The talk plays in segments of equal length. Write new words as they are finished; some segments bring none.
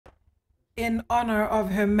In honor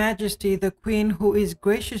of Her Majesty the Queen, who is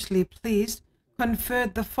graciously pleased,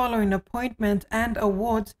 conferred the following appointment and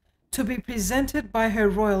awards to be presented by Her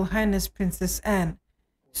Royal Highness Princess Anne.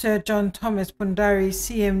 Sir John Thomas Pundari,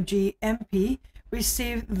 CMG MP,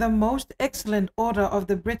 received the Most Excellent Order of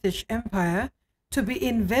the British Empire to be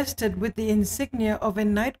invested with the insignia of a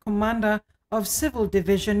Knight Commander of Civil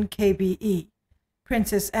Division KBE.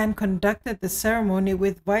 Princess Anne conducted the ceremony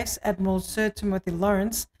with Vice Admiral Sir Timothy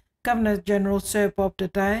Laurence, Governor-General Sir Bob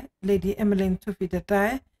Dadai, Lady Emmeline Tuffy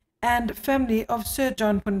Dadai, and family of Sir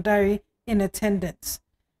John Pundari in attendance.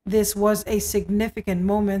 This was a significant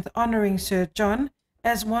moment honoring Sir John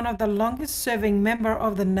as one of the longest-serving member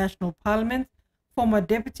of the National Parliament, former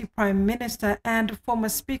Deputy Prime Minister and former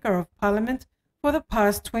Speaker of Parliament for the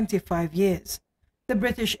past 25 years. The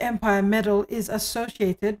British Empire Medal is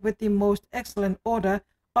associated with the Most Excellent Order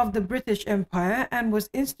of the British Empire and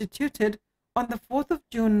was instituted on the 4th of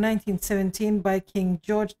June 1917 by King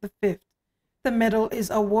George V. The medal is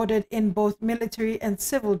awarded in both military and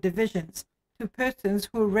civil divisions to persons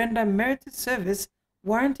who render merited service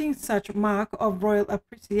warranting such mark of royal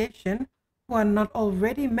appreciation who are not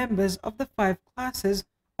already members of the 5 classes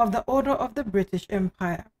of the Order of the British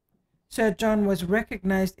Empire. Sir John was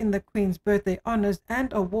recognized in the Queen's Birthday Honours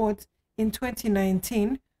and Awards in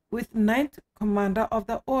 2019 with Knight Commander of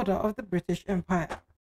the Order of the British Empire.